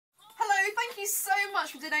you so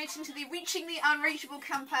much for donating to the Reaching the Unreachable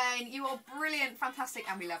campaign. You are brilliant, fantastic,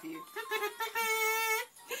 and we love you.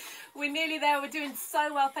 We're nearly there. We're doing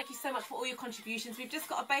so well. Thank you so much for all your contributions. We've just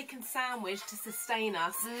got a bacon sandwich to sustain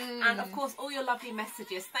us. And of course, all your lovely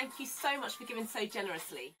messages. Thank you so much for giving so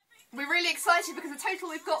generously. We're really excited because the total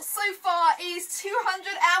we've got so far is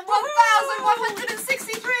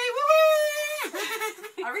 201,163. Woohoo!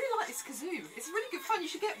 I really like this kazoo. It's really good fun. You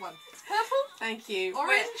should get one. Purple. Thank you.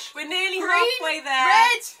 Orange. We're nearly green, halfway there.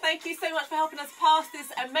 Red. Thank you so much for helping us pass this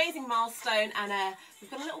amazing milestone. And we've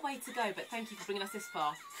got a little way to go, but thank you for bringing us this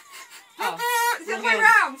far. Oh, it's the other way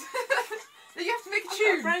round. You have to make a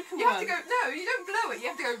tune. You have to go. No, you don't blow it. You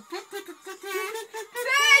have to go.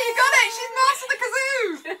 There, you got it. She's mastered the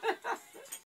kazoo.